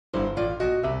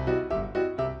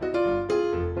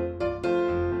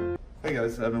Hey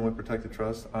guys, Evan with Protected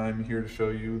Trust. I'm here to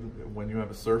show you when you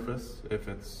have a surface, if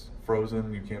it's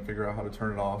frozen, you can't figure out how to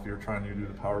turn it off, you're trying to do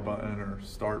the power button or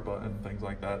start button, things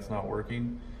like that, it's not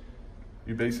working.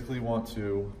 You basically want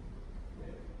to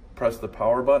press the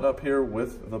power button up here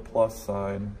with the plus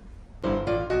sign.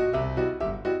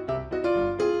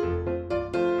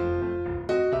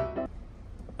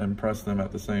 And press them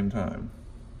at the same time.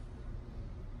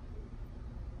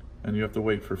 And you have to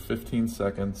wait for 15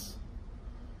 seconds.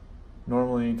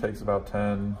 Normally it takes about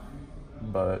 10,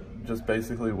 but just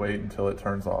basically wait until it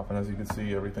turns off. And as you can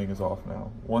see, everything is off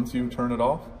now. Once you turn it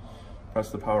off,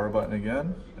 press the power button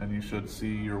again, and you should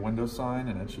see your Windows sign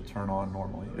and it should turn on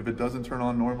normally. If it doesn't turn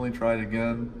on normally, try it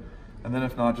again. And then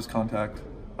if not, just contact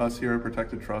us here at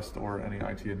Protected Trust or any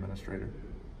IT administrator.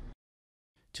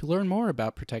 To learn more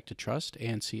about Protected Trust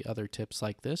and see other tips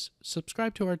like this,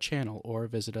 subscribe to our channel or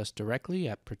visit us directly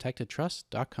at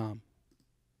protectedtrust.com.